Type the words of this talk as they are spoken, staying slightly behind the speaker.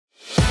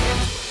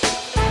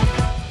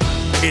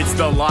It's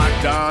the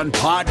Locked On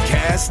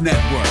Podcast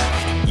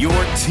Network, your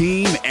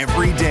team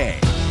every day.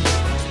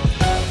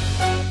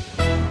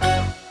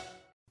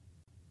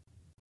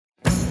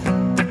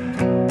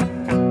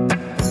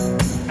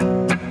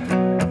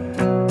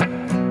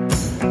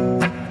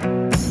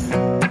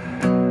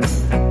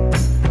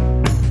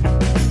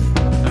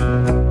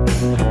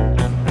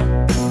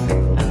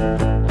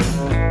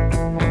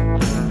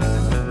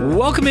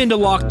 Welcome into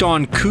Locked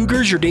On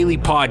Cougars, your daily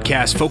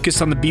podcast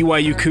focused on the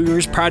BYU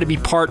Cougars. Proud to be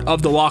part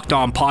of the Locked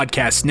On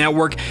Podcast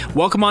Network.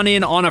 Welcome on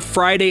in on a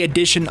Friday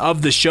edition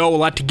of the show. A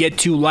lot to get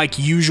to like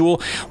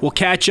usual. We'll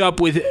catch up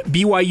with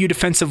BYU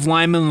defensive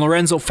lineman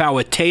Lorenzo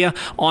Fauatea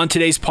on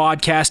today's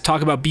podcast.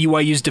 Talk about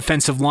BYU's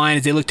defensive line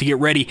as they look to get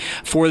ready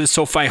for the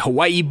SoFi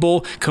Hawaii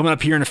Bowl coming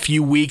up here in a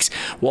few weeks.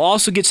 We'll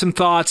also get some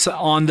thoughts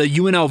on the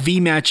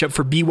UNLV matchup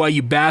for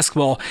BYU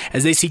basketball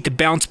as they seek to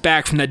bounce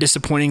back from that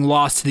disappointing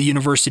loss to the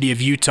University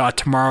of Utah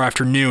tomorrow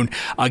afternoon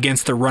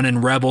against the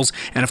Runnin' Rebels.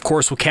 And of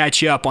course, we'll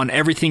catch you up on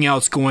everything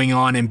else going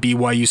on in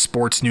BYU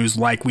sports news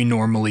like we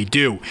normally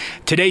do.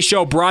 Today's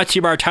show brought to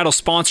you by our title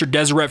sponsor,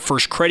 Deseret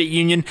First Credit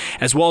Union,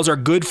 as well as our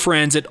good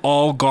friends at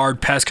All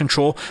Guard Pest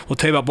Control. We'll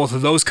tell you about both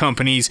of those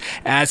companies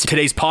as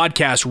today's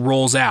podcast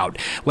rolls out.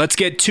 Let's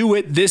get to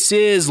it. This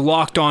is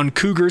Locked On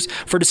Cougars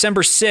for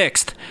December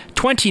 6th,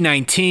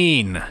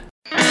 2019.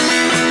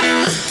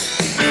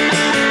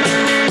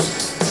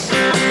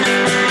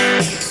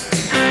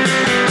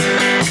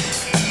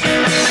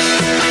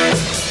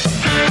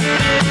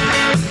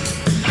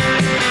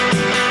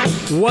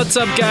 What's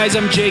up, guys?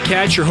 I'm Jake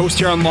Hatch, your host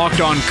here on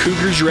Locked On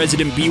Cougars, your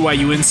resident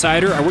BYU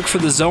insider. I work for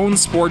the Zone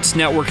Sports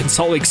Network in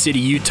Salt Lake City,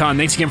 Utah, and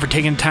thanks again for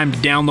taking the time to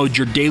download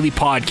your daily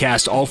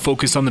podcast, all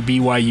focused on the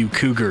BYU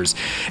Cougars.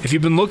 If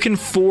you've been looking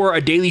for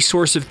a daily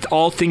source of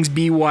all things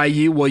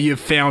BYU, well, you've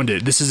found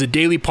it. This is a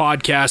daily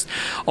podcast,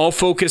 all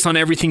focused on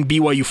everything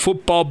BYU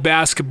football,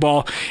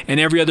 basketball, and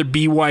every other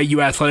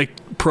BYU athletic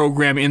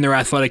program in their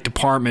athletic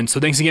department. So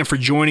thanks again for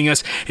joining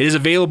us. It is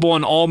available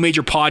on all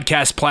major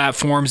podcast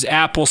platforms: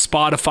 Apple,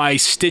 Spotify,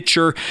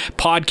 Stitcher,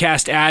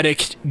 Podcast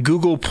Addict,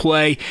 Google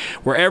Play.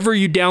 Wherever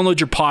you download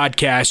your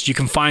podcast, you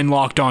can find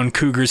Locked On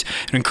Cougars.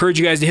 I encourage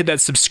you guys to hit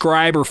that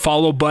subscribe or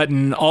follow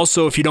button.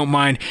 Also, if you don't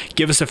mind,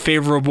 give us a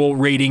favorable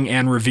rating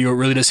and review. It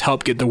really does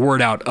help get the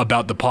word out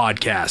about the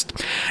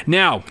podcast.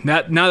 Now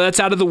that's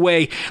out of the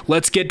way,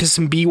 let's get to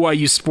some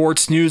BYU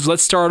sports news.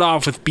 Let's start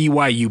off with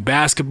BYU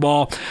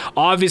basketball.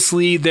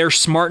 Obviously, they're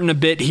smarting a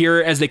bit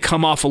here as they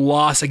come off a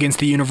loss against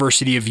the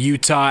University of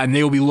Utah, and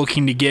they will be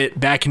looking to get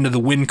back into the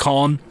win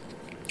column.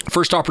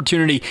 First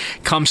opportunity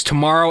comes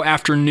tomorrow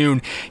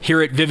afternoon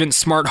here at Vivint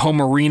Smart Home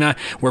Arena,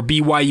 where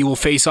BYU will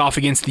face off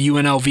against the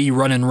UNLV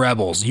Runnin'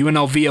 Rebels.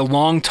 UNLV, a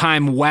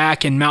longtime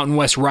WAC and Mountain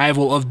West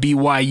rival of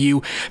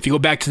BYU. If you go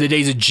back to the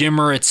days of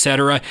Jimmer,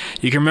 etc.,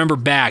 you can remember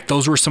back.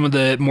 Those were some of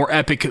the more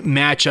epic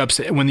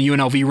matchups when the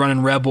UNLV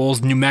Runnin'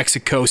 Rebels, New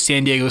Mexico,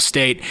 San Diego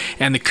State,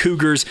 and the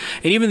Cougars,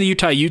 and even the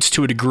Utah Utes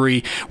to a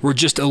degree, were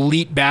just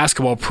elite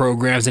basketball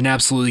programs and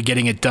absolutely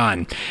getting it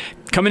done.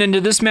 Coming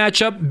into this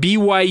matchup,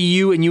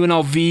 BYU and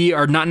UNLV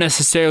are not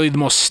necessarily the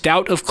most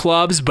stout of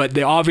clubs, but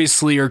they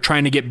obviously are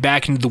trying to get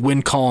back into the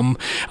win column.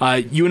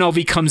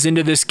 UNLV comes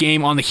into this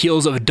game on the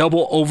heels of a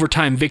double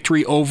overtime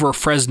victory over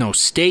Fresno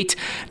State.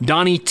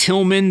 Donnie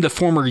Tillman, the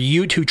former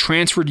Ute who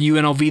transferred to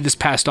UNLV this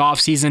past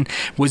offseason,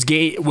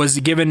 was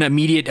given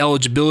immediate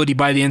eligibility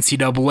by the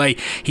NCAA.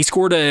 He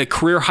scored a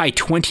career-high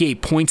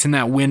 28 points in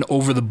that win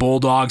over the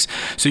Bulldogs.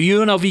 So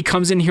UNLV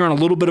comes in here on a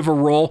little bit of a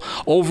roll.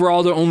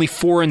 Overall, they're only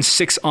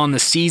 4-6 on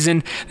the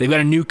season. They've got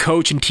a new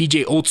coach in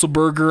TJ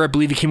Otzelberger. I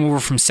believe he came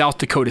over from South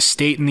Dakota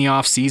State in the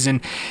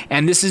offseason.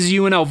 And this is a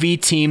UNLV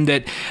team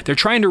that they're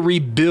trying to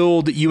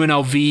rebuild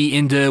UNLV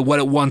into what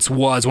it once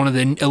was, one of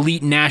the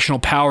elite national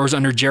powers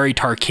under Jerry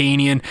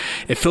Tarkanian.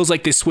 It feels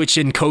like they switch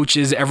in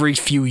coaches every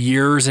few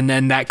years, and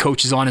then that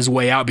coach is on his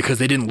way out because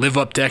they didn't live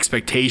up to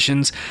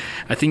expectations.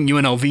 I think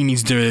UNLV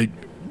needs to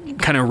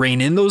kind of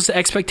rein in those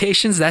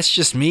expectations. That's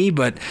just me,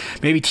 but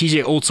maybe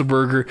TJ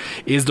Otzelberger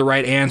is the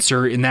right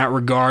answer in that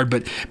regard.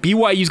 But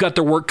BYU's got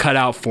their work cut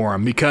out for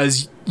them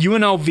because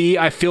UNLV,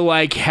 I feel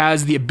like,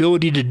 has the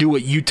ability to do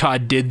what Utah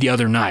did the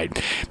other night.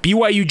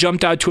 BYU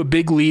jumped out to a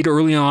big lead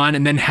early on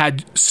and then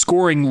had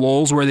scoring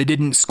lulls where they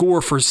didn't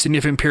score for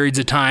significant periods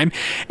of time,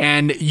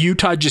 and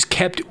Utah just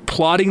kept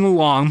plodding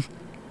along.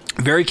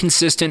 Very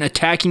consistent,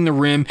 attacking the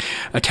rim,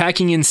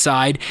 attacking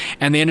inside,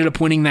 and they ended up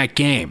winning that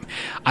game.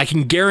 I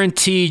can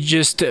guarantee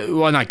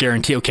not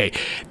guarantee, okay,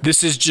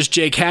 this is just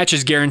Jake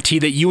Hatch's guarantee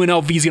that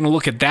UNLV is going to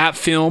look at that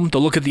film,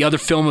 they'll look at the other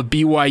film of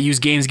BYU's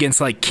games against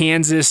like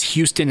Kansas,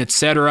 Houston,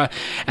 etc.,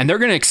 and they're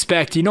going to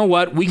expect, you know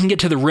what, we can get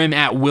to the rim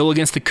at will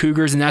against the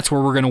Cougars, and that's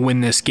where we're going to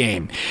win this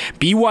game.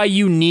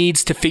 BYU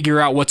needs to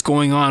figure out what's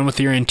going on with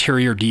their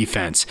interior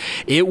defense.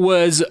 It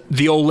was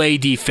the Olay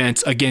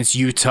defense against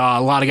Utah,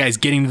 a lot of guys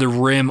getting to the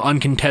rim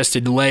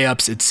uncontested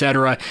layups,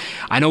 etc.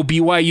 I know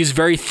BYU is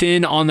very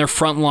thin on their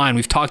front line.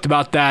 We've talked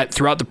about that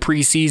throughout the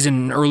preseason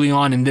and early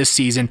on in this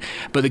season,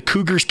 but the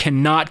Cougars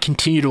cannot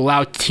continue to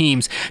allow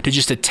teams to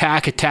just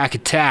attack,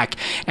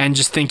 and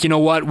just think, you know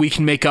what, we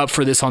can make up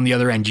for this on the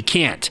other end. You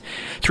can't.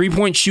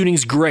 Three-point shooting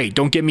is great.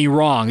 Don't get me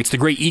wrong. It's the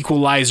great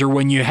equalizer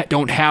when you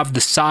don't have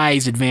the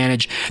size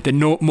advantage that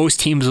most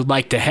teams would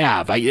like to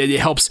have. It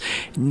helps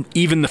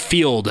even the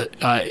field,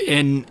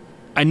 and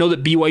I know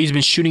that BYU's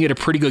been shooting at a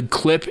pretty good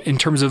clip in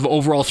terms of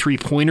overall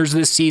three-pointers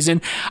this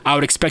season. I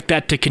would expect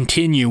that to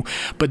continue,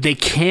 but they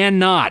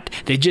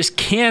just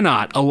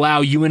cannot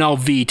allow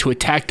UNLV to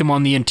attack them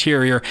on the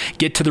interior,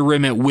 get to the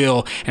rim at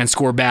will, and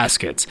score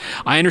baskets.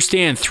 I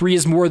understand 3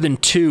 is more than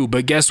 2,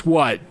 but guess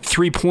what?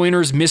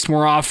 Three-pointers missed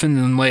more often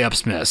than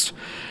layups missed.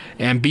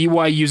 And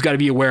BYU's got to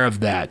be aware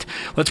of that.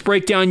 Let's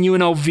break down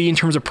UNLV in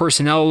terms of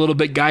personnel a little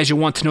bit. Guys you'll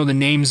want to know the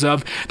names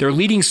of. Their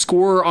leading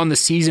scorer on the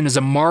season is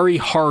Amari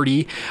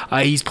Hardy.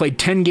 He's played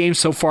 10 games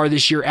so far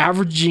this year,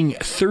 averaging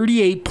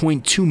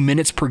 38.2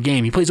 minutes per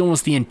game. He plays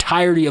almost the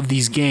entirety of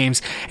these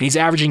games, and he's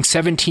averaging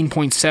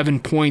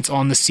 17.7 points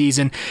on the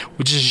season,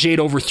 which is a shade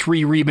over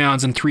 3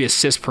 rebounds and 3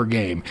 assists per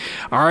game.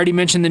 I already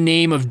mentioned the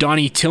name of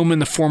Donnie Tillman,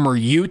 the former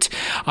Ute.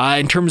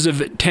 In terms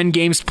of 10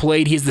 games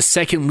played, he is the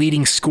second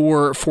leading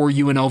scorer for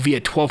UNLV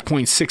at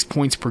 12.6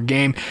 points per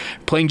game,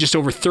 playing just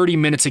over 30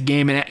 minutes a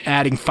game and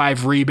adding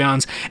 5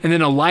 rebounds. And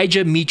then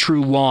Elijah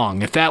Mitru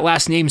Long. If that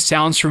last name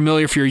sounds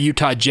familiar, if you're a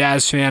Utah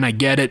Jazz fan, I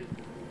get it.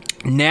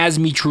 Naz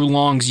Mitru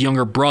Long's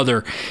younger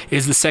brother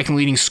is the second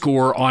leading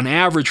scorer on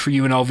average for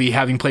UNLV,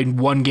 having played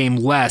 1 game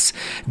less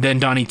than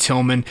Donnie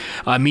Tillman.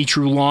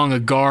 Mitru Long, a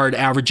guard,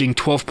 averaging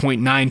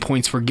 12.9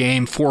 points per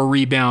game, 4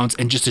 rebounds,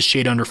 and just a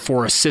shade under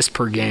 4 assists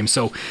per game.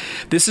 So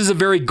this is a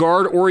very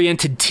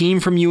guard-oriented team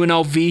from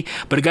UNLV,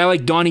 but a guy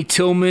like Donnie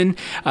Tillman,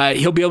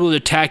 he'll be able to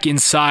attack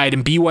inside,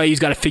 and BYU's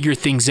got to figure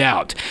things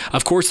out.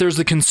 Of course, there's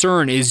the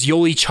concern, is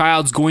Yoli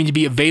Childs going to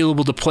be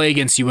available to play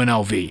against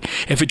UNLV?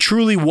 If it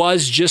truly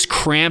was just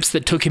cramps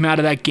that took him out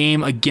of that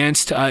game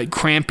against that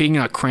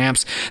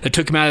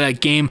took him out of that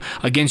game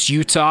against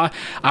Utah,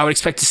 I would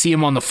expect to see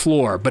him on the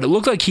floor. But it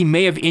looked like he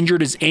may have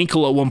injured his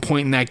ankle at one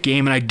point in that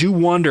game, and I do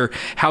wonder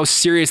how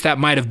serious that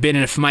might have been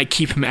and if it might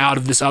keep him out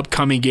of this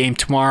upcoming game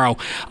tomorrow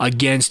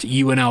against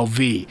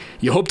UNLV.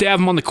 You hope to have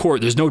him on the court.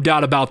 There's no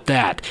doubt about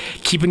that.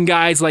 Keeping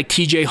guys like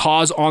TJ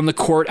Haws on the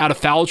court out of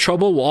foul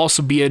trouble will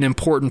also be an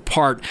important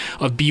part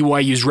of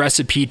BYU's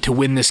recipe to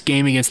win this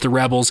game against the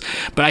Rebels.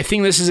 But I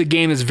think this is a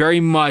game that's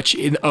very much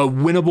a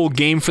winnable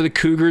game for the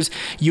Cougars.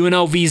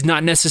 UNLV is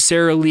not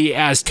necessarily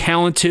as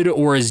talented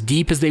or as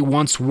deep as they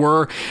once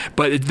were,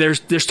 but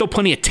there's still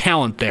plenty of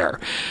talent there.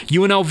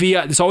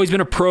 UNLV, it's always been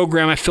a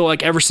program, I feel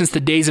like, ever since the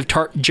days of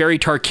Jerry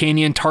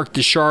Tarkanian, Tark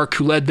the Shark,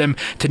 who led them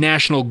to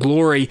national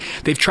glory.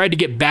 They've tried to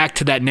get back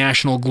to that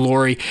national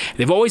glory.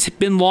 They've always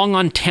been long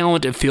on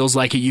talent, it feels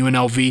like, at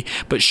UNLV,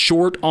 but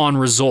short on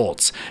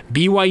results.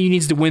 BYU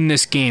needs to win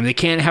this game. They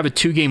can't have a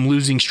 2-game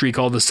losing streak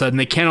all of a sudden.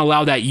 They can't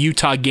allow that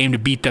Utah game to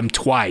beat them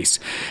twice.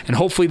 And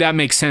hopefully that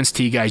makes sense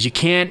to you guys. You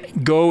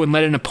can't go and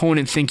let an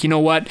opponent think, you know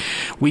what,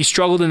 we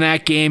struggled in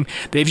that game.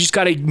 They've just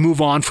got to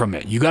move on from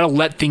it. You got to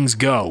let things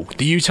go.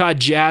 The Utah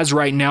Jazz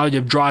right now,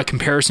 to draw a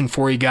comparison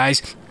for you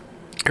guys,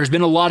 there's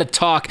been a lot of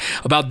talk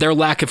about their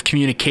lack of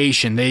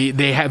communication.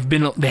 They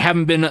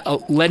haven't been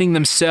letting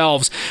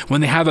themselves,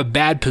 when they have a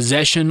bad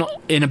possession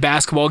in a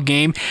basketball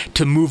game,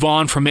 to move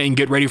on from it and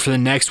get ready for the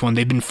next one.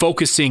 They've been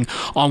focusing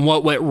on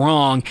what went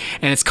wrong,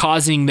 and it's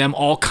causing them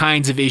all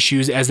kinds of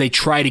issues as they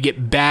try to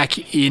get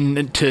back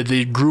into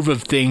the groove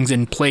of things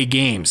and play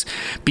games.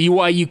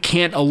 BYU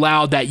can't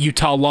allow that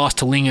Utah loss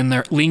to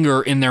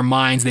linger in their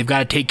minds. They've got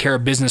to take care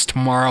of business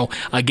tomorrow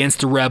against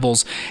the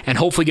Rebels and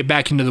hopefully get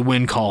back into the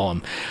win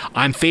column.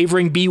 I'm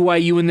favoring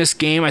BYU in this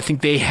game. I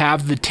think they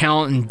have the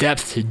talent and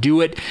depth to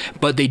do it,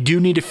 but they do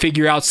need to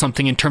figure out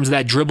something in terms of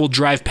that dribble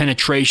drive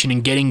penetration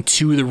and getting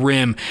to the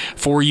rim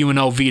for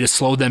UNLV to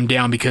slow them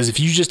down, because if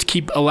you just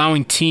keep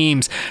allowing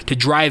teams to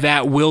drive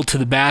at will to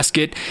the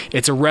basket,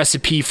 it's a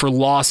recipe for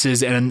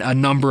losses, and a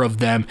number of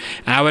them.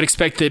 And I would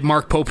expect that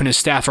Mark Pope and his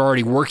staff are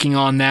already working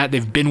on that.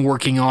 They've been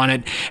working on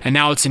it, and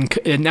now it's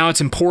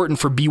important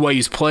for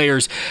BYU's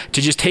players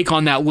to just take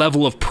on that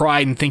level of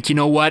pride and think, you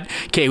know what,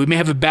 okay, we may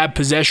have a bad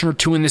possession or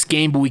 2 in this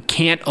game, but we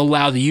can't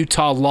allow the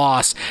Utah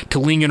loss to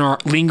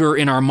linger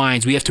in our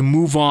minds. We have to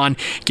move on,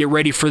 get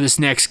ready for this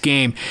next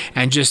game,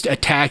 and just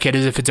attack it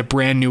as if it's a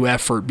brand new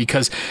effort,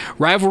 because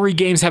rivalry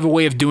games have a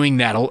way of doing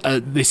that.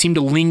 They seem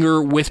to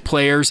linger with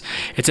players.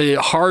 It's a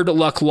hard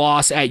luck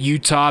loss at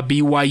Utah.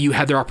 BYU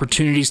had their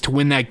opportunities to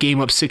win that game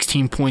up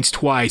 16 points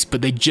twice,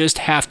 but they just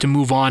have to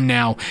move on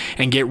now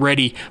and get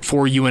ready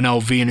for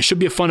UNLV, and it should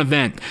be a fun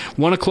event.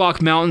 1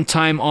 o'clock Mountain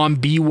Time on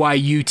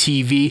BYU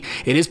TV.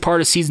 It is part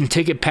of season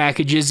ticket package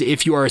packages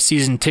if you are a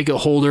season ticket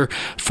holder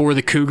for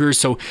the Cougars.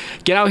 So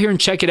get out here and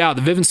check it out.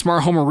 The Vivint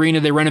Smart Home Arena,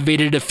 they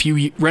renovated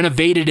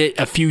it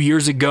a few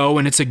years ago,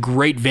 and it's a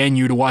great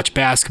venue to watch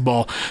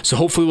basketball. So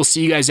hopefully we'll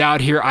see you guys out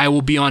here. I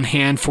will be on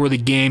hand for the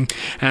game,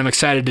 and I'm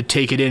excited to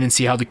take it in and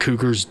see how the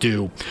Cougars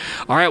do.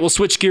 All right, we'll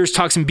switch gears,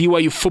 talk some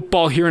BYU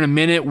football here in a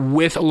minute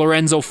with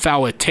Lorenzo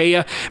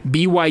Fauatea,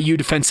 BYU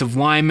defensive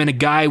lineman, a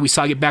guy we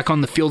saw get back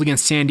on the field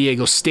against San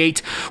Diego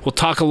State. We'll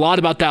talk a lot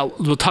about that.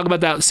 We'll talk about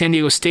that San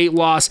Diego State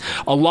loss,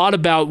 a lot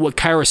about what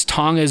Kairos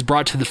Tonga has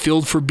brought to the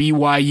field for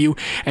BYU,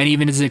 and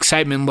even his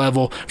excitement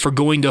level for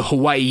going to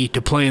Hawaii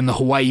to play in the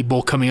Hawaii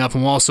Bowl coming up.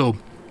 And we'll also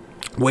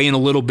weigh in a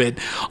little bit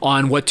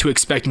on what to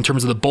expect in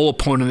terms of the bowl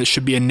opponent that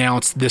should be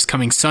announced this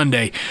coming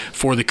Sunday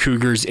for the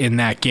Cougars in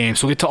that game.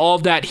 So we'll get to all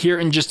of that here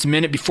in just a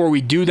minute. Before we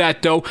do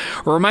that, though,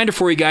 a reminder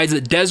for you guys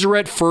that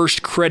Deseret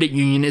First Credit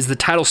Union is the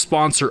title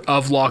sponsor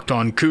of Locked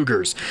On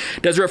Cougars.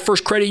 Deseret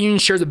First Credit Union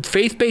shares a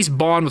faith-based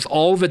bond with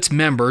all of its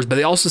members, but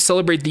they also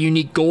celebrate the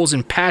unique goals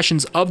and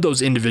passions of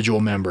those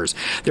individual members.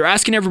 They're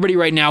asking everybody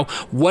right now,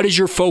 what is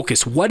your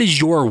focus? What is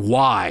your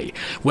why?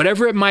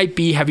 Whatever it might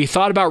be, have you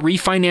thought about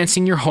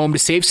refinancing your home to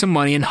save some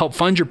money and help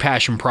fund your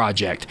passion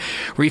project?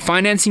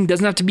 Refinancing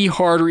doesn't have to be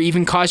hard or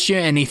even cost you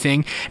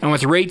anything, and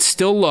with rates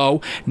still low,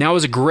 now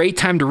is a great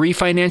time to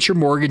refinance your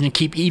mortgage and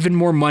keep even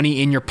more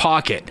money in your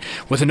pocket.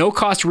 With a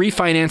no-cost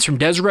refinance from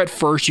Deseret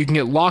First, you can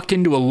get locked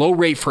into a low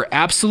rate for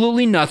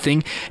absolutely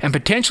nothing and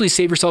potentially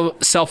save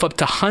yourself up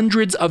to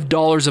hundreds of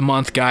dollars a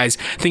month, guys.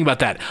 Think about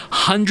that.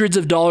 Hundreds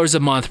of dollars a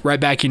month right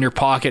back in your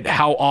pocket.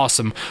 How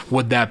awesome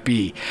would that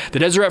be? The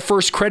Deseret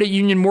First Credit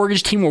Union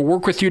mortgage team will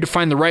work with you to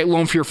find the right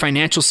loan for your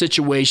financial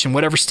situation,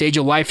 whatever stage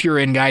of life you're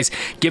in, guys.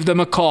 Give them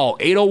a call,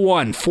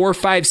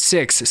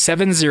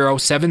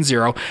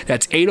 801-456-7070.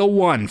 That's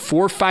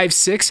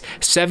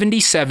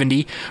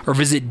 801-456-7070, or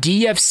visit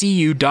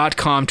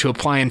dfcu.com to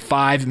apply in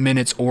 5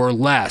 minutes or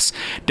less.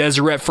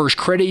 Deseret First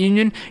Credit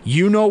Union,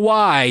 you know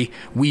why,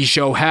 we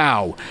show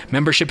how.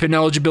 Membership and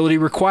eligibility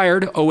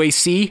required.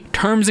 OAC,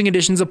 terms and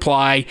conditions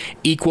apply.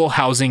 Equal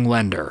housing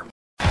lender.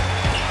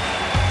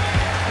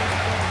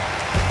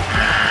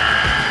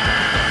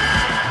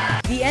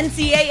 The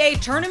NCAA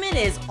tournament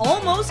is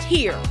almost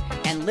here,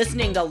 and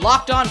listening to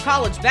Locked On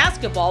College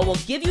Basketball will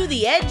give you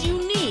the edge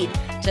you need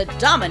to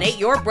dominate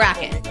your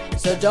bracket.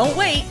 So don't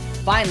wait.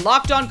 Find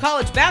Locked On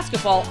College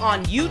Basketball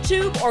on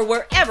YouTube or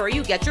wherever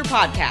you get your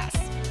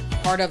podcasts.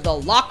 Part of the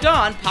Locked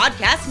On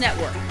Podcast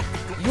Network.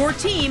 Your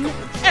team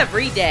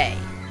every day.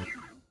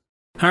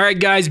 All right,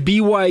 guys,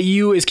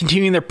 BYU is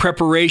continuing their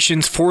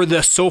preparations for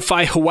the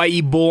SoFi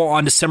Hawaii Bowl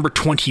on December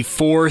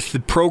 24th.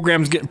 The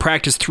program's getting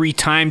practiced 3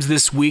 times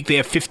this week. They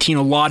have 15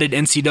 allotted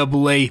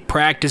NCAA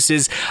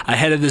practices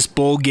ahead of this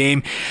bowl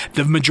game.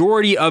 The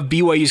majority of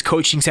BYU's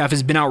coaching staff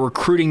has been out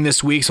recruiting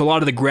this week, so a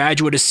lot of the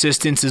graduate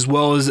assistants as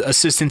well as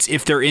assistants,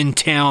 if they're in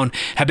town,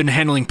 have been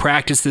handling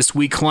practice this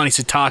week. Kalani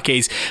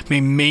Sitake's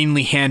been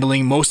mainly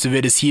handling most of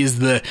it, as he is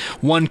the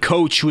one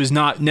coach who has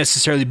not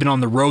necessarily been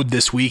on the road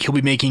this week. He'll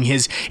be making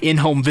his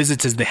in-home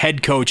visits as the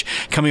head coach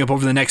coming up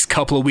over the next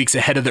couple of weeks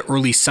ahead of the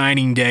early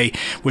signing day,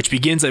 which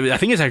begins, I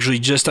think it's actually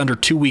just under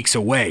 2 weeks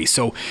away.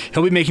 So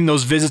he'll be making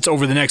those visits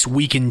over the next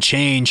week and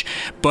change.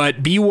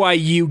 But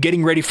BYU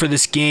getting ready for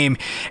this game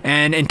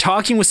and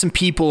talking with some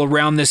people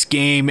around this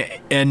game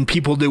and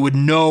people that would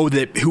know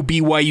that who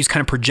BYU's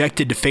kind of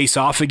projected to face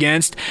off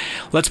against.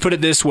 Let's put it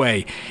this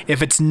way.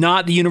 If it's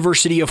not the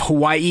University of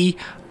Hawaii,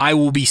 I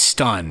will be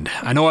stunned.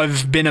 I know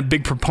I've been a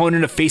big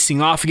proponent of facing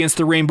off against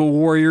the Rainbow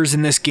Warriors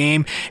in this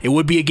game. It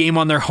would be a game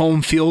on their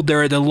home field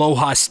there at the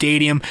Aloha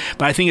Stadium,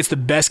 but I think it's the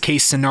best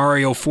case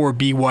scenario for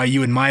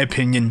BYU, in my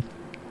opinion,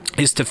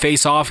 is to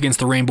face off against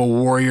the Rainbow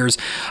Warriors.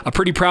 A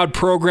pretty proud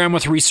program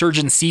with a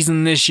resurgent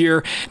season this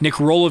year. Nick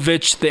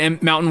Rolovich, the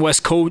Mountain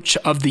West Coach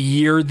of the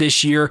Year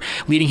this year,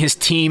 leading his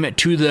team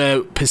to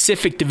the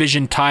Pacific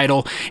Division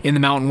title in the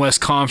Mountain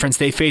West Conference.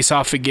 They face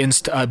off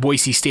against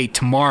Boise State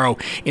tomorrow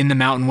in the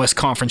Mountain West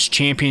Conference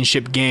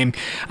Championship game.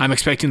 I'm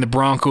expecting the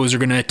Broncos are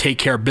going to take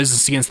care of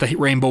business against the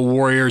Rainbow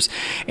Warriors.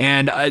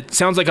 And it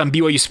sounds like on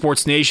BYU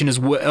Sports Nation as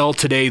well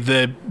today,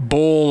 the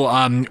bowl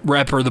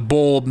rep or the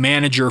bowl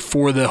manager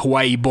for the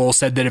Hawaii Bowl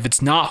said that if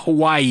it's not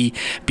Hawaii,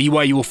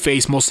 BYU will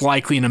face most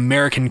likely an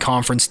American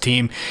Conference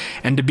team.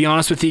 And to be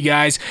honest with you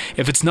guys,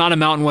 if it's not a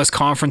Mountain West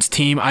Conference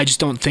team, I just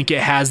don't think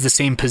it has the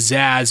same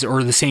pizzazz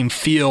or the same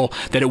feel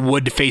that it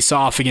would to face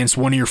off against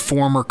one of your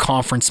former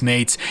conference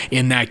mates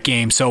in that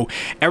game. So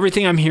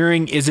everything I'm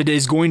hearing is it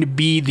is going to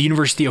be the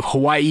University of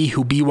Hawaii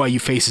who BYU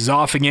faces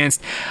off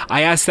against.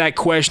 I asked that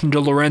question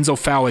to Lorenzo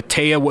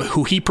Fauatea,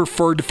 who he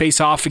preferred to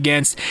face off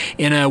against,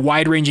 in a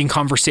wide-ranging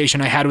conversation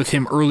I had with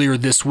him earlier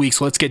this week.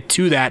 So let's get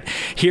to that.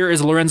 Here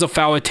is Lorenzo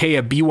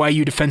Fauatea,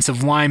 BYU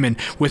defensive lineman,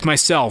 with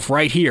myself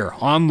right here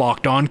on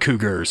Locked On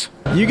Cougars.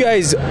 You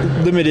guys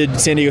limited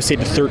San Diego State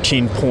to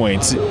 13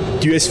 points.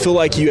 Do you guys feel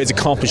like you guys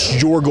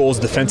accomplished your goals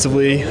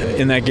defensively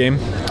in that game?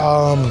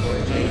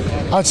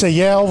 I'd say,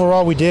 yeah,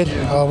 overall we did.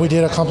 We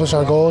did accomplish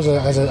our goals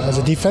as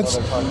a defense.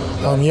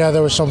 Yeah,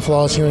 there were some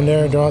flaws here and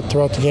there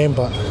throughout the game,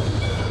 but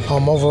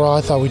overall I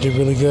thought we did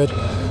really good.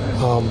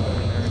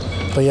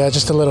 But yeah,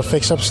 just the little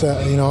fix-ups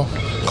that,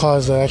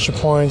 caused the extra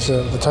points,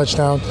 the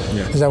touchdown,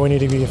 is that we need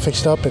to get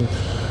fixed up, and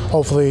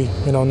hopefully,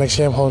 next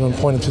game holding them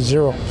pointed to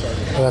 0.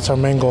 But that's our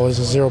main goal, is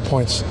 0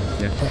 points.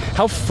 Yeah.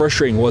 How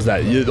frustrating was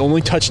that? The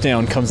only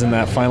touchdown comes in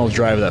that final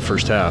drive of that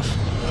first half.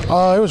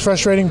 It was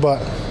frustrating,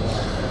 but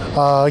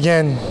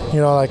again,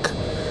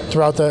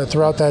 throughout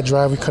that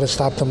drive, we could have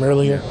stopped them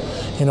earlier.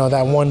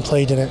 That one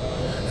play didn't,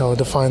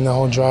 define the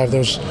whole drive.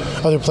 There's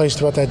other plays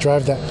throughout that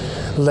drive that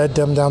led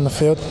them down the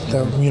field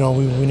that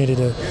we needed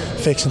to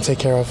fix and take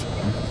care of.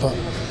 But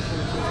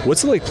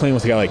what's it like playing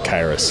with a guy like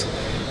Kairos?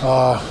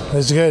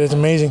 It's good. It's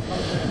amazing.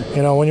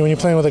 When you're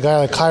playing with a guy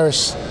like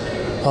Kairos,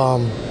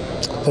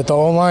 that the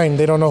O-line,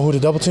 they don't know who to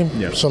double team.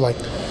 Yeah.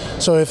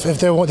 So if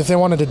they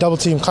wanted to double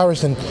team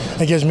Kairos, then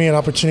it gives me an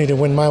opportunity to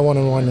win my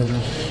one-on-one.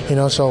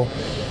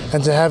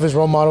 And to have his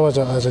role model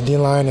as a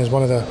D-line is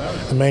one of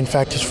the main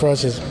factors for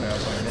us.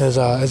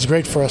 It's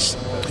great for us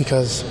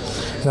because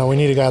we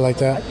need a guy like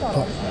that.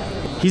 But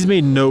he's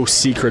made no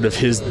secret of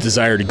his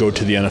desire to go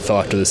to the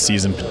NFL after this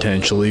season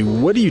potentially.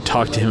 What do you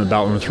talk to him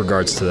about with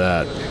regards to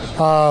that?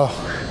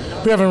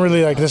 We haven't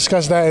really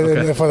discussed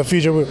that for the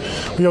future.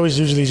 We always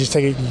usually just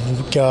take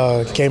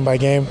it game by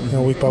game,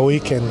 week by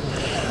week, and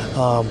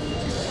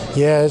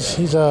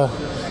he's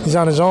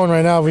on his own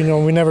right now.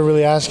 We never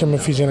really ask him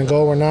if he's going to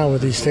go or not,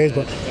 whether he stays.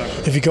 But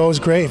if he goes,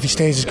 great. If he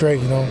stays, it's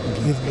great.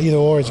 Either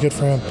or, it's good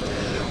for him.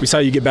 We saw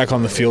you get back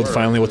on the field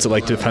finally. What's it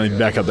like to finally be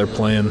back out there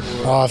playing?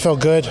 I felt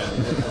good.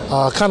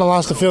 Kind of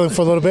lost the feeling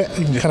for a little bit.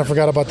 Kind of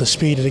forgot about the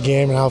speed of the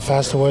game and how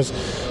fast it was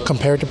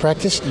compared to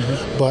practice.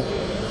 But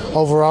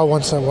overall,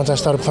 once I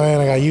started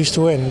playing, I got used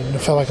to it, and it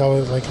felt like I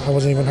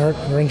wasn't even hurt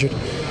or injured.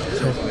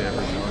 So.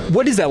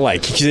 What is that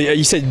like?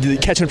 You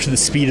said catching up to the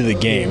speed of the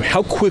game.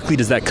 How quickly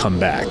does that come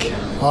back?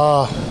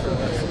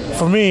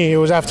 For me, it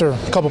was after a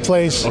couple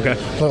plays. Okay.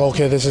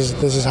 This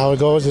is how it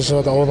goes. This is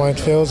how the O-line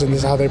feels, and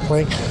this is how they're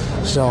playing.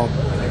 So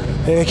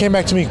it came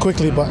back to me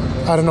quickly, but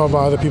I don't know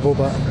about other people.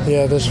 But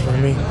yeah, this is for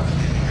me.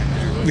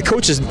 The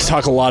coaches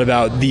talk a lot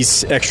about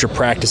these extra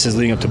practices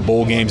leading up to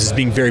bowl games as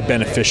being very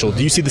beneficial.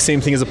 Do you see the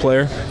same thing as a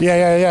player?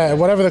 Yeah.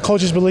 Whatever the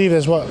coaches believe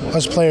is what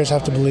us players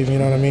have to believe. You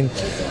know what I mean?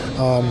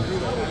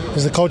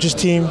 It's the coaches'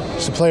 team,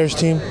 it's the players'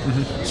 team.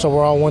 So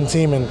we're all one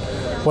team, and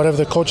whatever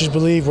the coaches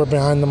believe, we're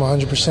behind them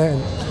 100%.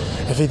 And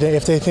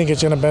if they think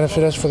it's going to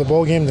benefit us for the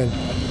bowl game, then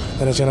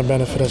it's going to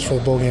benefit us for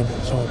the bowl game.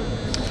 So.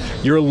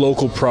 You're a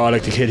local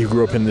product, a kid who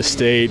grew up in the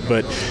state,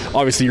 but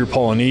obviously you're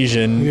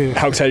Polynesian. Yeah.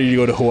 How excited are you to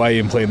go to Hawaii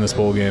and play in this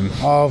bowl game?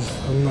 I'm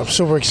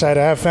super excited.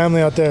 I have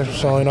family out there,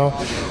 so they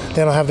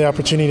don't have the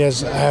opportunity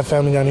as I have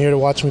family down here to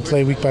watch me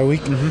play week by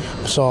week.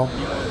 So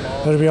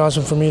it'll be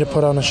awesome for me to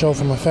put on a show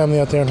for my family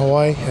out there in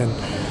Hawaii and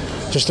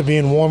just to be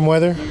in warm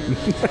weather.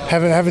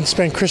 haven't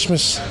spent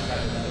Christmas.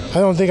 I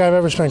don't think I've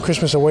ever spent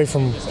Christmas away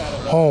from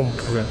home.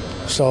 Okay.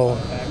 So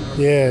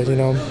yeah,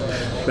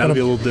 that'll be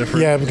a little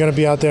different. Yeah, we're going to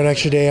be out there an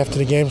extra day after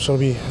the game, so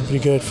it'll be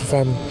good for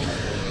family.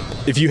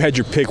 If you had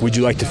your pick, would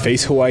you like to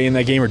face Hawaii in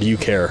that game, or do you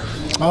care?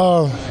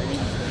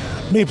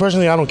 Me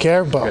personally, I don't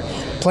care, but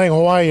playing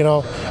Hawaii, I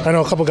know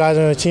a couple guys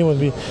on the team would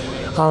be,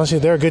 honestly,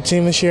 they're a good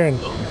team this year, and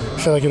I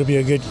feel like it'll be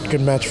a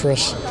good match for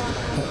us.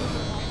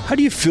 How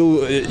do you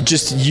feel,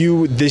 just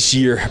you this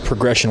year,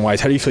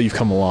 progression-wise, how do you feel you've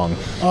come along?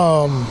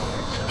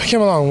 I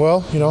came along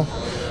well,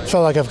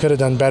 Felt like I could have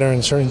done better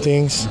in certain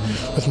things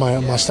with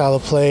my style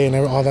of play and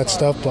all that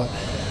stuff, but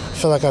I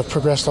feel like I've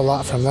progressed a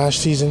lot from last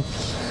season,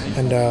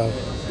 and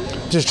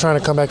just trying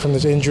to come back from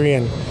this injury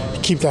and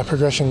keep that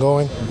progression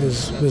going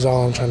is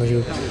all I'm trying to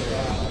do.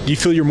 Do you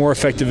feel you're more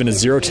effective in a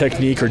 0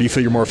 technique, or do you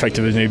feel you're more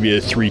effective in maybe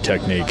a 3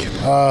 technique?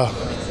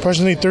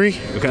 Personally, 3.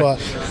 Okay. But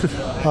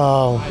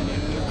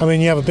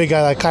you have a big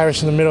guy like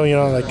Kairos in the middle,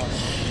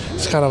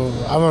 it's kind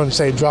of, I wouldn't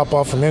say drop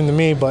off from him to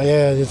me, but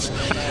yeah,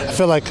 I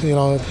feel like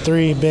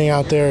 3 being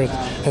out there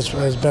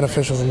is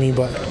beneficial for me.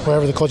 But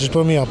wherever the coaches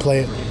put me, I'll play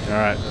it. All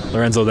right,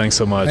 Lorenzo, thanks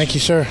so much. Thank you,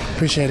 sir.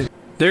 Appreciate it.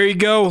 There you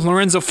go,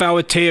 Lorenzo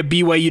Fauatea,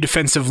 BYU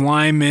defensive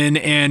lineman,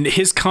 and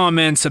his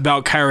comments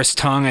about Kairos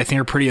Tonga I think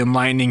are pretty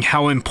enlightening,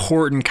 how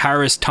important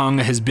Kairos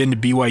Tonga has been to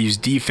BYU's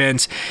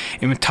defense.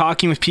 And when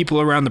talking with people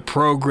around the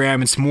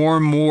program, it's more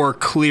and more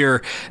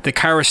clear that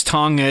Kairos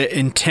Tonga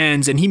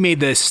intends, and he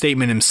made this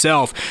statement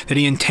himself, that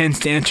he intends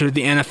to enter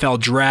the NFL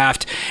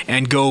draft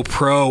and go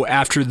pro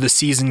after the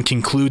season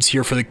concludes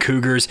here for the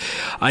Cougars.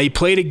 He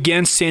played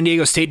against San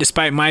Diego State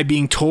despite my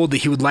being told that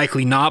he would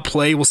likely not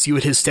play. We'll see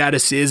what his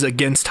status is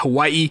against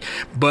Hawaii.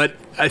 But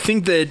I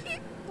think that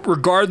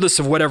regardless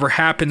of whatever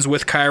happens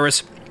with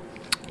Kairos,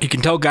 you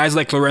can tell guys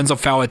like Lorenzo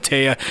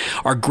Fauatea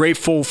are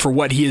grateful for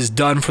what he has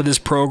done for this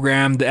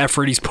program, the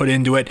effort he's put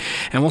into it,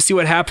 and we'll see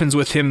what happens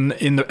with him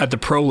at the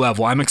pro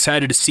level. I'm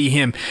excited to see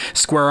him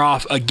square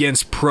off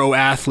against pro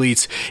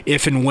athletes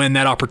if and when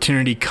that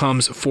opportunity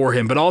comes for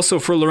him. But also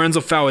for Lorenzo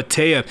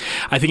Fauatea,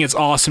 I think it's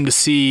awesome to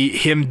see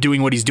him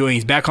doing what he's doing.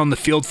 He's back on the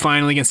field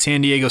finally against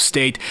San Diego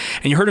State,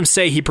 and you heard him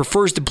say he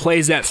prefers to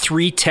play that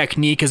 3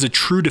 technique as a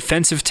true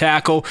defensive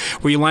tackle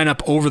where you line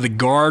up over the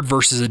guard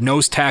versus a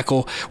nose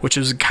tackle, which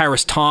is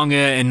Kairos Tonga Tonga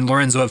and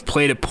Lorenzo have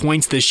played at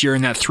points this year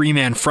in that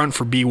three-man front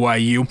for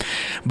BYU.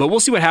 But we'll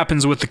see what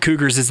happens with the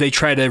Cougars as they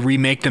try to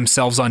remake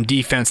themselves on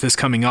defense this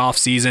coming off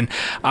season.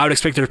 I would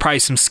expect there's probably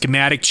some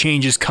schematic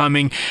changes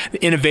coming.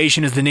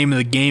 Innovation is the name of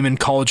the game in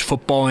college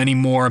football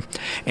anymore,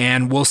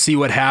 and we'll see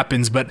what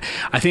happens. But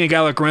I think a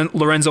guy like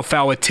Lorenzo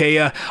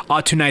Fauatea,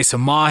 Atunai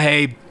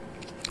Samahe,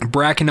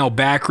 Bracken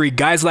El-Bakri,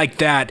 guys like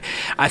that,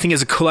 I think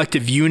as a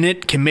collective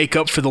unit can make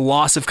up for the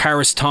loss of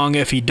Kairos Tonga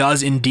if he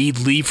does indeed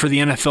leave for the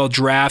NFL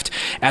draft.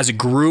 As a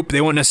group,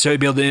 they won't necessarily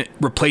be able to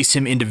replace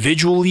him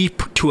individually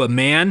to a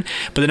man,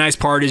 but the nice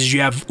part is you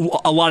have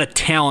a lot of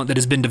talent that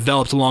has been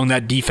developed along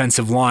that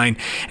defensive line,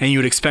 and you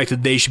would expect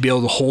that they should be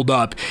able to hold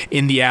up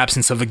in the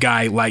absence of a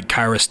guy like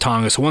Kairos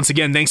Tonga. So once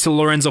again, thanks to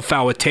Lorenzo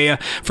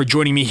Fauatea for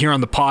joining me here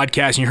on the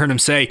podcast. And you heard him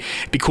say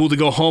it'd be cool to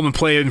go home and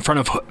play in front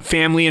of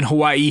family in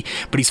Hawaii,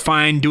 but he's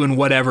fine doing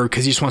whatever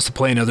because he just wants to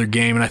play another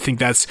game, and I think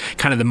that's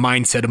kind of the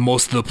mindset of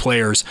most of the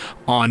players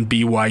on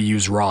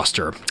BYU's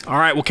roster. All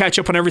right, we'll catch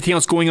up on everything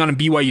else going on in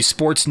BYU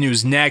sports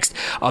news next.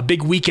 A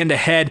big weekend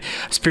ahead,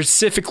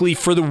 specifically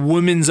for the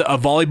women's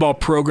volleyball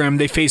program.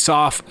 They face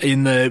off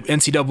in the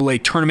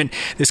NCAA tournament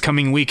this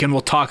coming weekend.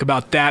 We'll talk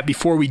about that.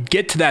 Before we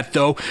get to that,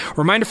 though, a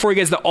reminder for you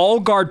guys that All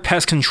Guard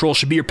Pest Control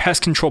should be your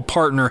pest control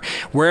partner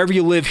wherever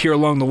you live here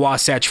along the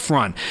Wasatch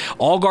Front.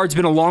 All Guard's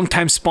been a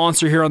longtime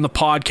sponsor here on the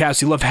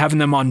podcast. We love having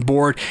them on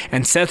board.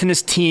 And Seth and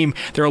his team,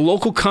 they're a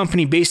local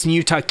company based in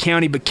Utah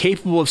County, but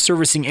capable of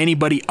servicing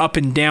anybody up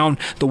and down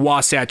the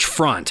Wasatch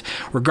Front.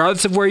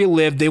 Regardless of where you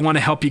live, they want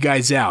to help you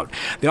guys out.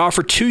 They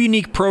offer two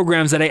unique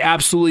programs that I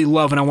absolutely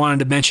love, and I wanted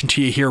to mention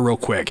to you here real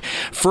quick.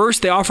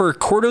 First, they offer a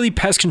quarterly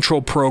pest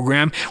control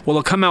program. Well,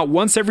 they'll come out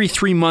once every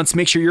 3 months,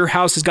 make sure your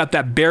house has got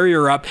that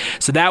barrier up,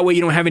 so that way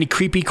you don't have any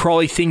creepy,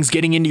 crawly things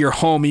getting into your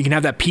home. You can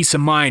have that peace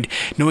of mind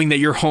knowing that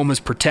your home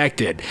is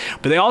protected.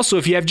 But they also,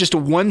 if you have just a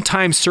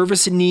one-time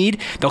service need,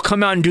 they'll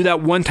come out and do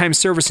that one-time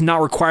service and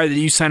not require that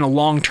you sign a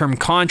long-term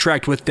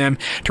contract with them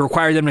to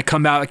require them to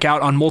come back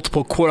out on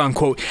multiple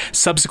quote-unquote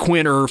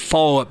subsequent or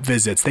follow-up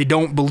visits. They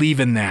don't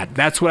believe in that.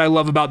 That's what I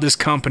love about this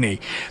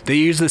company. They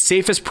use the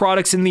safest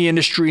products in the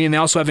industry, and they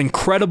also have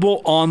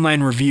incredible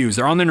online reviews.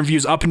 Their online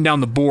reviews up and down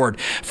the board.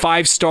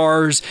 5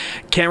 stars,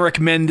 can't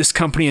recommend this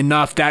company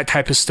enough, that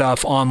type of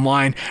stuff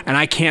online, and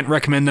I can't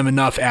recommend them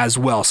enough as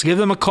well. So give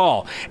them a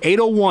call,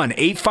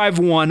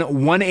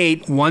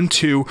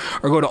 801-851-1812,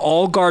 or go to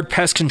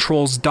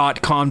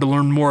allguardpestcontrols.com to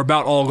learn more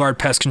about All Guard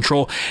Pest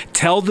Control.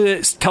 Tell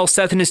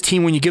Seth and his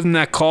team when you give them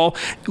that call,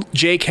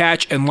 Jake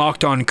Hatch and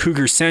Locked On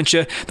Cougars sent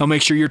you. They'll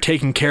make sure you're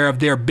taken care of.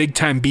 They're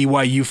big-time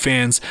BYU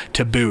fans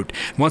to boot.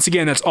 Once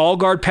again, that's All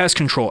Guard Pest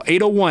Control,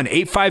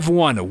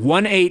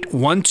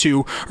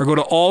 801-851-1812, or go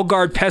to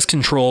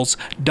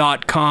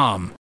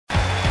allguardpestcontrols.com.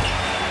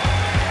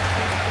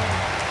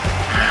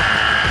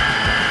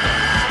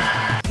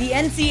 The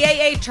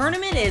NCAA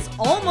tournament is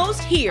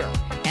almost here,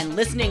 and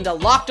listening to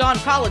Locked On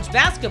College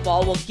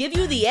Basketball will give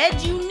you the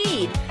edge you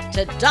need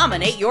to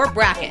dominate your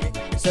bracket.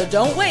 So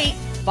don't wait.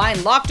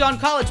 Find Locked On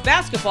College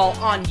Basketball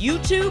on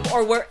YouTube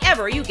or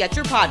wherever you get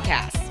your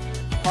podcasts.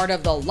 Part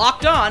of the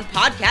Locked On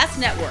Podcast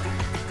Network.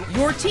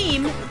 Your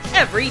team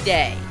every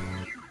day.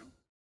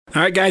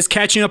 All right, guys,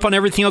 catching up on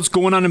everything else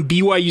going on in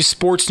BYU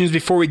sports news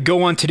before we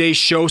go on today's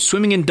show.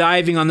 Swimming and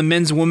diving on the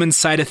men's and women's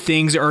side of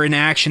things are in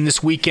action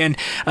this weekend.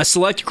 A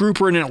select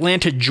group are in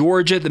Atlanta,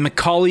 Georgia, at the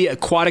McCauley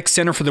Aquatic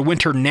Center for the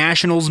Winter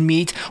Nationals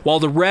meet, while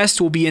the rest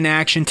will be in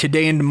action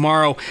today and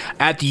tomorrow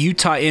at the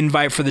Utah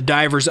Invite for the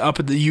divers up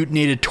at the Ute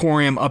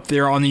Natatorium up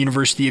there on the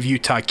University of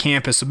Utah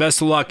campus. So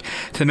best of luck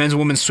to the men's and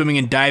women's swimming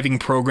and diving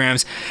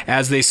programs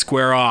as they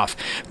square off.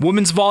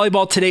 Women's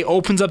volleyball today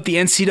opens up the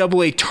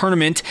NCAA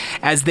tournament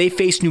as they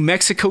face New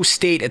Mexico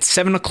State at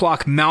 7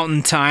 o'clock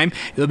Mountain Time.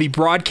 It'll be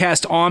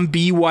broadcast on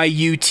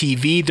BYU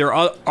TV. There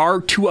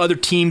are 2 other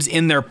teams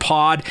in their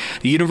pod,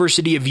 the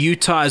University of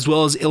Utah as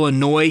well as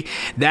Illinois.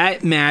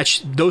 That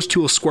match, those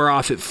 2 will square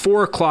off at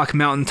 4 o'clock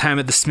Mountain Time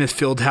at the Smith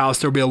Fieldhouse.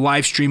 There will be a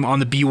live stream on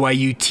the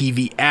BYU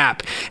TV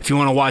app. If you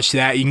want to watch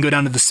that, you can go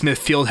down to the Smith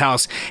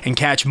Fieldhouse and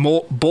catch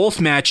both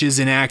matches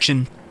in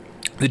action.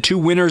 The 2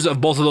 winners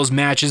of both of those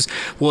matches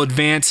will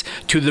advance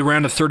to the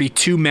round of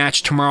 32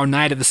 match tomorrow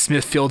night at the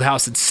Smith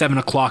Fieldhouse at 7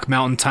 o'clock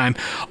Mountain Time.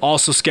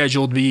 Also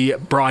scheduled to be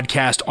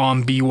broadcast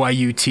on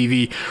BYU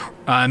TV.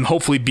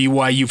 Hopefully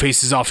BYU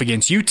faces off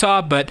against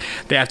Utah, but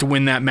they have to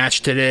win that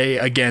match today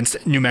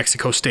against New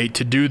Mexico State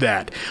to do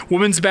that.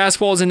 Women's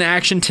basketball is in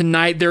action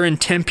tonight. They're in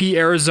Tempe,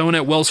 Arizona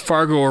at Wells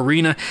Fargo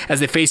Arena as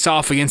they face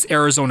off against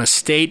Arizona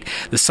State.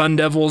 The Sun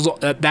Devils,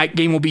 that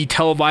game will be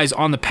televised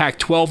on the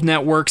Pac-12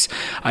 networks.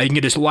 You can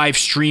get a live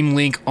stream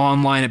link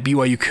online at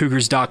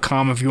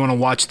BYUCougars.com if you want to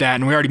watch that.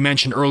 And we already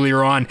mentioned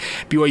earlier on,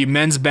 BYU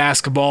men's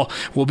basketball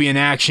will be in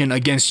action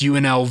against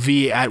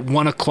UNLV at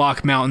 1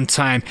 o'clock Mountain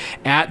Time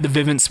at the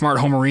Vivint Smart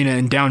Home Arena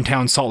in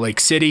downtown Salt Lake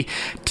City.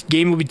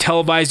 Game will be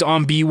televised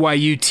on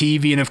BYU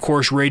TV and, of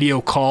course,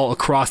 radio call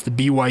across the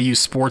BYU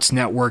Sports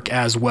Network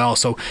as well.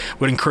 So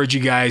would encourage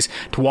you guys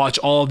to watch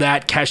all of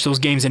that, catch those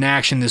games in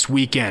action this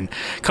weekend.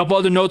 A couple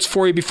other notes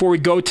for you before we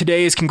go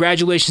today is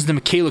congratulations to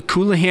Michaela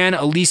Coulihan,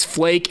 Elise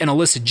Flake, and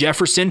Alyssa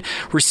Jefferson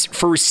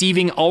for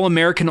receiving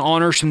All-American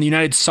honors from the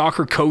United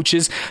Soccer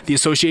Coaches. The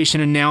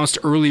association announced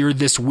earlier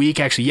this week,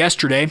 actually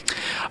yesterday.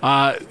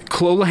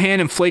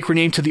 Coulihan and Flake were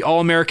named to the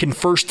All-American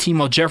first team,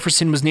 while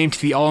Jefferson was named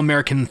to the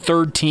All-American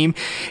third team.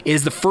 It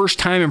is the first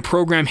time in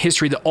program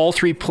history that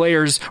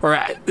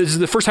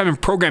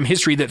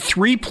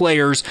three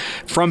players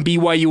from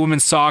BYU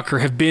women's soccer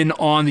have been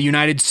on the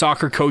United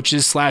Soccer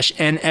Coaches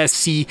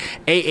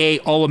 /NSCAA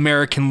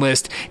All-American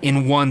list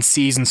in one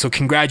season. So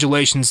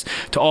congratulations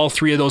to all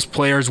three of those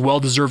players.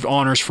 Well-deserved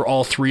honors for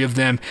all three of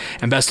them,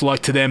 and best of luck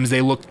to them as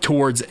they look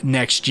towards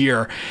next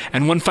year.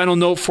 And one final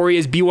note for you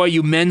is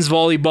BYU men's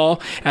volleyball.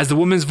 As the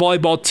women's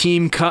volleyball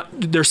team,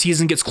 their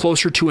season gets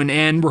closer to an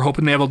end, we're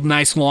hoping they have a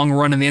nice long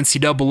run in the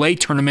NCAA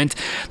tournament.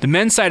 The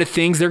men's side of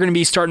things, they're going to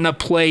be starting up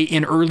play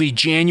in early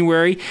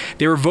January.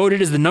 They were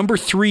voted as the number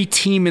 3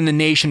 team in the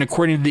nation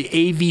according to the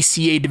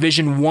AVCA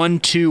Division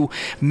 1-2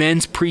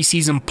 men's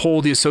preseason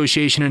poll the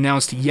association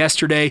announced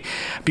yesterday.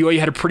 BYU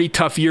had a pretty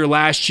tough year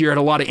last year, had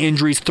a lot of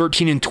injuries,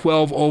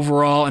 13-12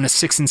 overall, and a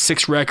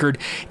 6-6 record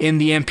in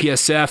the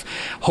MPSF.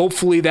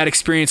 Hopefully that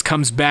experience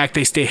comes back.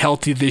 They stay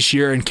healthy this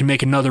year and can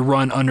make another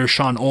run under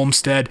Sean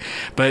Olmstead.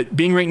 But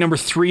being ranked number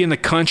 3 in the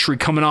country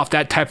coming off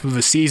that type of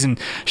a season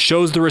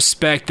shows the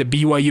respect that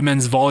BYU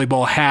men's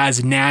volleyball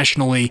has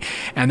nationally,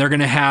 and they're going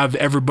to have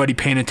everybody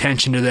paying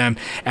attention to them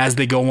as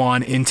they go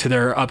on into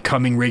their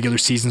upcoming regular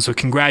season. So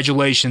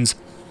congratulations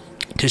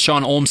to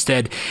Sean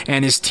Olmstead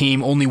and his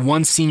team. Only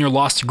one senior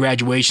lost to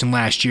graduation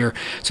last year,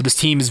 so this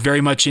team is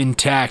very much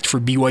intact for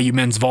BYU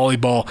men's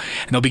volleyball,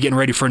 and they'll be getting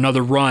ready for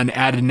another run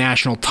at a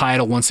national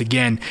title once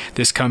again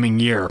this coming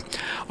year.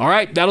 All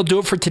right, that'll do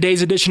it for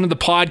today's edition of the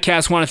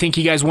podcast. I want to thank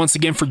you guys once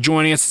again for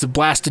joining us. It's a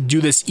blast to do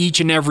this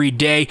each and every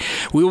day.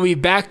 We will be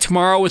back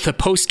tomorrow with a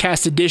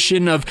postcast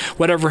edition of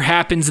whatever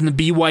happens in the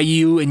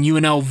BYU and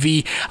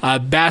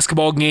UNLV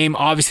basketball game.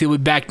 Obviously, we'll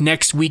be back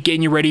next week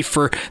getting you ready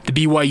for the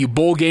BYU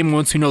bowl game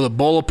once we know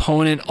the bowl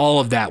opponent, all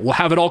of that. We'll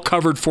have it all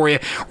covered for you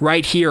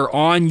right here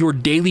on your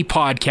daily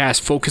podcast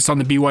focused on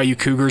the BYU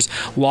Cougars,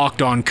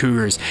 Locked On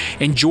Cougars.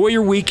 Enjoy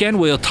your weekend.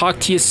 We'll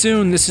talk to you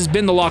soon. This has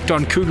been the Locked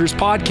On Cougars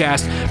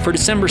podcast for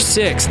December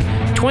 6th,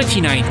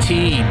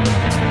 2019.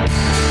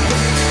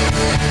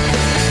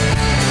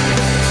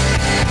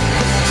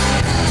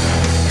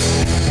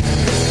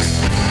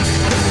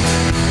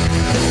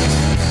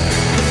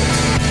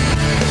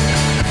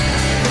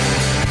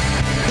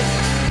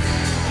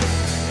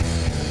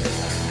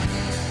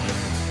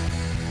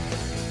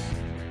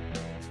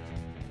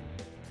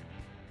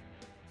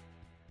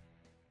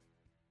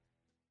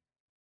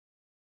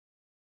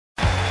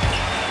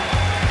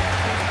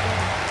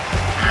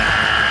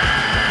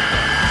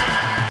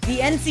 The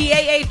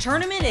NCAA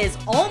tournament is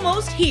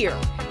almost here,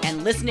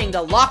 and listening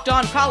to Locked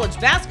On College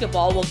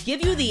Basketball will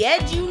give you the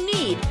edge you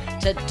need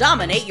to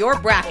dominate your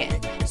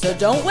bracket. So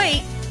don't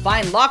wait.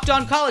 Find Locked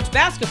On College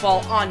Basketball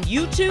on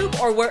YouTube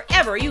or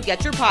wherever you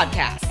get your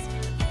podcasts.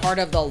 Part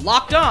of the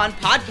Locked On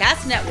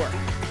Podcast Network.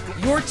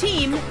 Your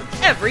team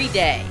every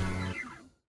day.